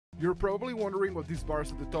You're probably wondering what these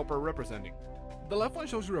bars at the top are representing. The left one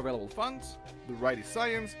shows your available funds, the right is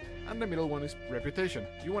science, and the middle one is reputation.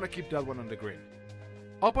 You want to keep that one on the grid.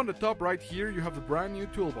 Up on the top right here you have the brand new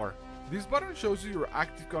toolbar. This button shows you your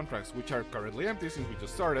active contracts, which are currently empty since we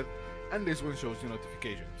just started, and this one shows you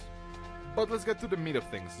notifications. But let's get to the meat of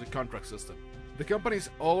things, the contract system. The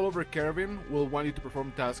companies all over Kerbin will want you to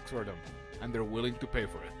perform tasks for them, and they're willing to pay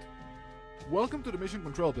for it. Welcome to the Mission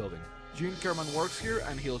Control Building. Gene Kerman works here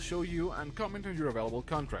and he'll show you and comment on your available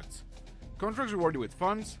contracts. Contracts reward you with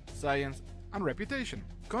funds, science, and reputation.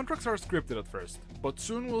 Contracts are scripted at first, but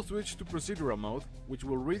soon we'll switch to procedural mode, which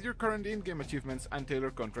will read your current in-game achievements and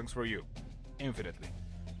tailor contracts for you, infinitely.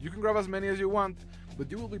 You can grab as many as you want,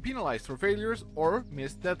 but you will be penalized for failures or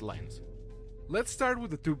missed deadlines. Let's start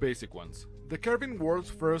with the two basic ones. The Kerbin World's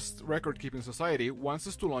first record-keeping society wants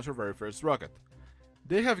us to launch our very first rocket.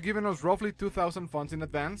 They have given us roughly 2,000 funds in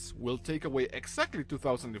advance. We'll take away exactly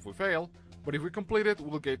 2,000 if we fail, but if we complete it,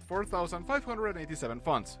 we'll get 4,587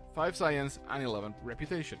 funds, 5 science, and 11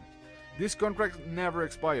 reputation. This contract never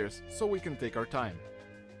expires, so we can take our time.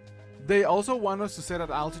 They also want us to set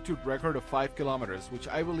an altitude record of 5 kilometers, which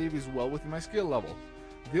I believe is well within my skill level.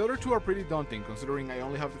 The other two are pretty daunting, considering I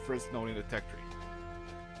only have the first node in the tech tree.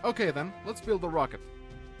 Okay then, let's build the rocket.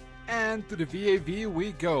 And to the VAV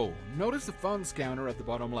we go. Notice the funds counter at the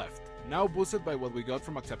bottom left, now boosted by what we got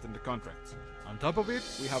from accepting the contracts. On top of it,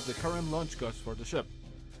 we have the current launch cost for the ship.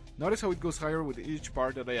 Notice how it goes higher with each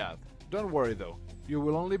part that I add. Don't worry though, you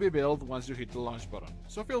will only be billed once you hit the launch button,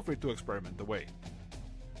 so feel free to experiment away.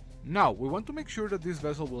 Now, we want to make sure that this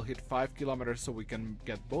vessel will hit 5 kilometers so we can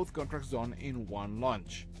get both contracts done in one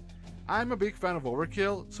launch. I'm a big fan of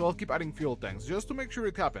overkill, so I'll keep adding fuel tanks just to make sure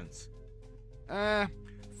it happens.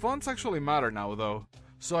 Funds actually matter now though,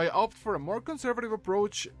 so I opt for a more conservative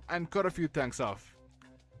approach and cut a few tanks off.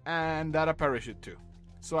 And add a parachute too,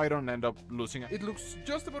 so I don't end up losing it. It looks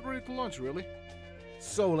just about ready to launch really.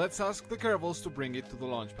 So let's ask the Kerbals to bring it to the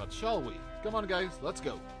launch pad, shall we? Come on guys, let's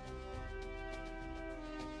go.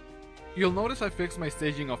 You'll notice I fixed my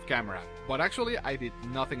staging off camera, but actually I did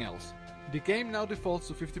nothing else. The game now defaults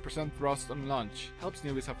to 50% thrust on launch, helps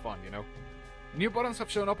newbies have fun, you know. New buttons have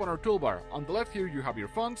shown up on our toolbar. On the left here you have your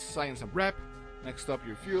funds, science and rep, next up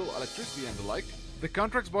your fuel, electricity and the like. The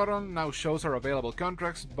contracts button now shows our available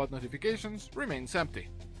contracts, but notifications remains empty.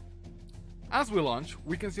 As we launch,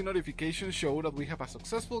 we can see notifications show that we have a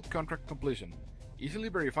successful contract completion, easily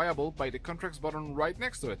verifiable by the contracts button right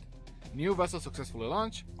next to it. New vessel successfully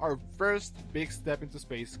launched, our first big step into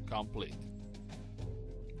space complete.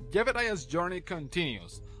 Jebediah's journey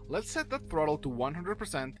continues. Let's set that throttle to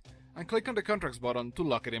 100% and click on the contracts button to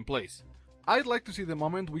lock it in place. I'd like to see the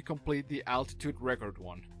moment we complete the altitude record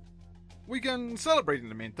one. We can celebrate in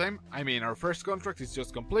the meantime. I mean, our first contract is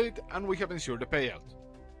just complete and we have ensured the payout.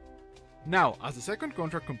 Now, as the second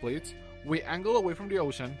contract completes, we angle away from the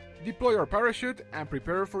ocean, deploy our parachute and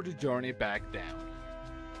prepare for the journey back down.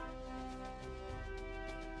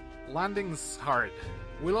 Landing's hard.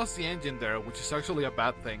 We lost the engine there, which is actually a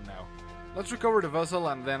bad thing now. Let's recover the vessel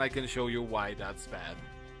and then I can show you why that's bad.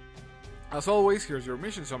 As always, here's your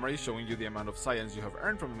mission summary showing you the amount of science you have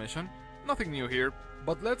earned from the mission. Nothing new here,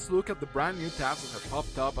 but let's look at the brand new tabs that have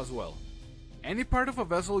popped up as well. Any part of a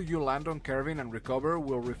vessel you land on Kerbin and recover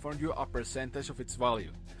will refund you a percentage of its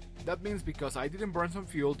value. That means because I didn't burn some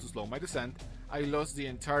fuel to slow my descent, I lost the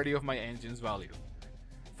entirety of my engine's value.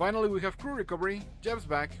 Finally, we have crew recovery, Jeb's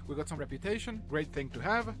back, we got some reputation, great thing to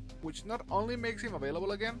have, which not only makes him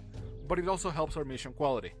available again, but it also helps our mission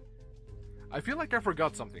quality. I feel like I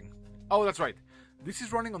forgot something. Oh, that's right. This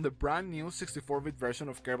is running on the brand new 64-bit version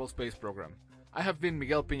of Kerbal Space Program. I have been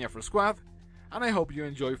Miguel Piña for Squad, and I hope you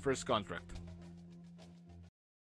enjoy First Contract.